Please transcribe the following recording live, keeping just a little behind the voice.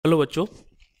Hello bachcho,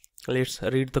 let's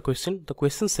read the question. The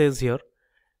question says here,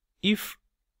 if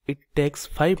it takes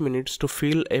 5 minutes to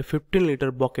fill a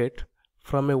 15-liter bucket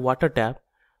from a water tap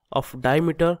of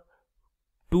diameter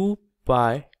 2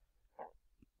 by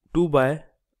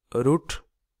root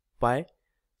pi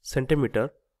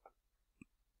centimeter,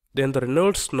 then the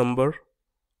Reynolds number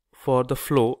for the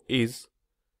flow is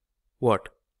what?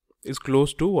 Is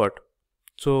close to what?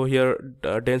 So here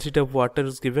density of water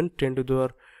is given 10 to the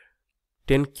power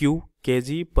 10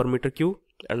 kg per meter cube,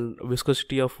 and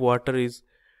viscosity of water is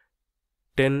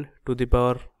 10 to the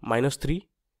power minus 3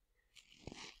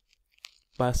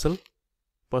 pascal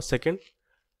per second.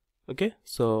 Okay,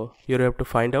 so here you have to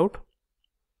find out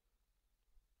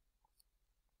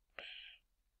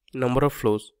number of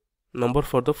flows. Number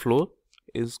for the flow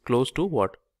is close to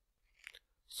what?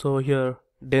 So here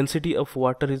density of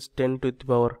water is 10 to the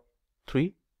power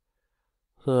 3.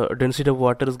 So density of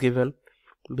water is given,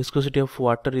 viscosity of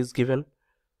water is given,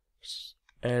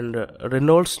 and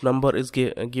Reynolds number is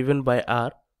given by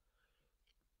R.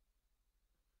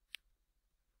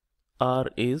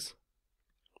 R is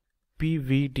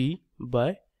PVD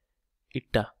by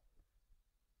eta.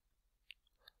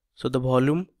 So the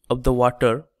volume of the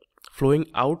water flowing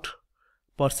out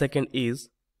per second is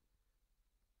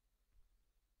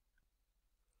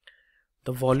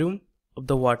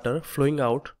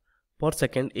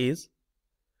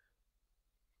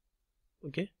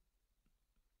okay,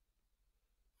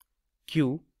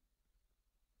 Q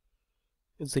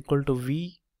is equal to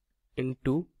V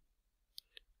into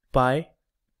pi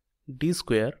d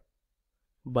square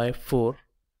by 4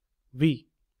 V.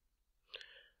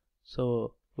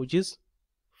 So which is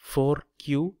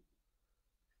 4Q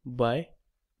by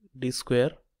d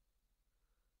square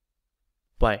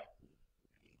pi.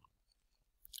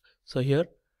 So here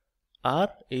R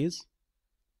is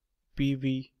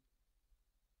PV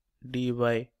d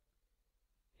by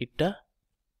eta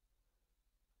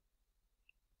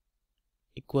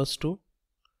equals to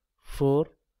 4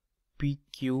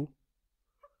 PQ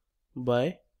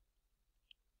by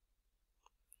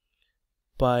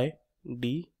pi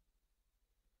d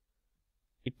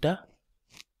eta.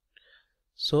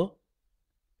 So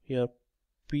here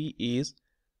P is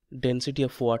density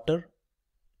of water,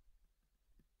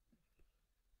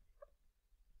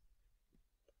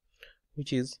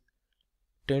 which is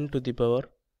 10 to the power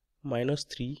minus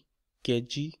 3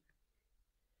 kg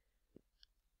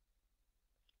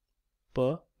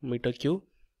per meter cube.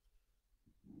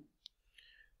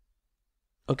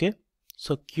 Okay,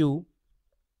 so Q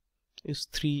is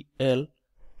 3L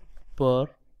per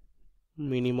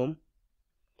minimum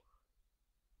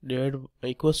divided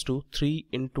equals to 3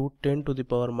 into 10 to the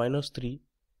power minus 3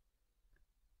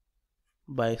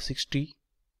 by 60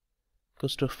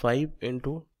 equals to 5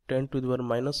 into 10 to the power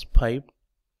minus 5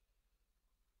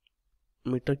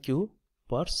 meter cube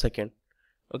per second.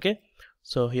 Okay,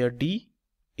 so here D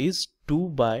is 2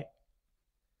 by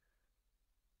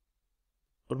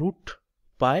root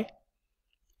pi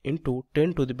into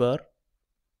 10 to the power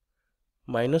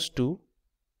minus 2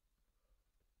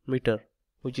 meter,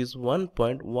 which is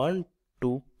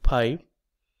 1.125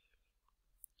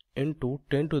 into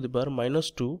 10 to the power minus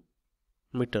 2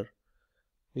 meter.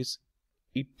 This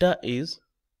eta is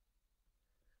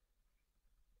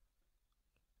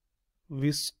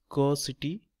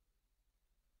viscosity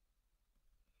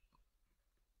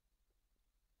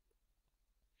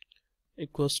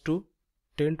equals to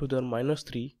 10 to the minus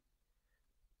 3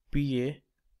 PA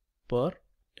per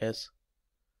S.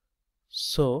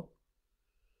 So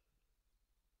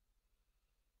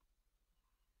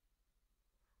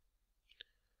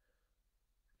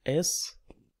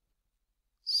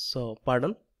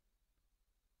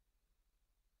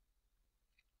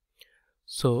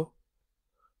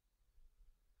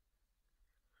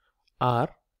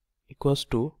R equals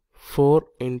to 4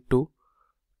 into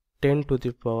 10 to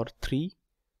the power 3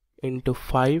 into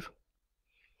 5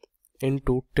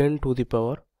 into 10 to the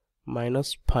power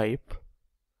minus 5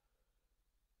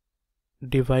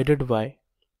 divided by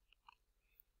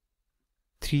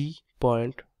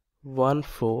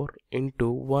 3.14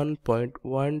 into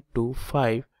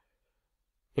 1.125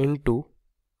 into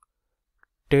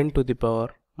 10 to the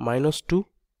power minus 2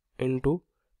 into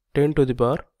 10 to the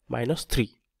power minus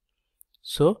 3.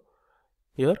 So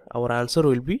here our answer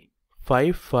will be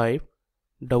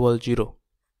 5500.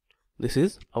 This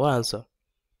is our answer.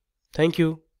 Thank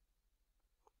you.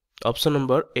 Option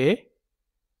number A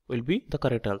will be the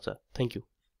correct answer. Thank you.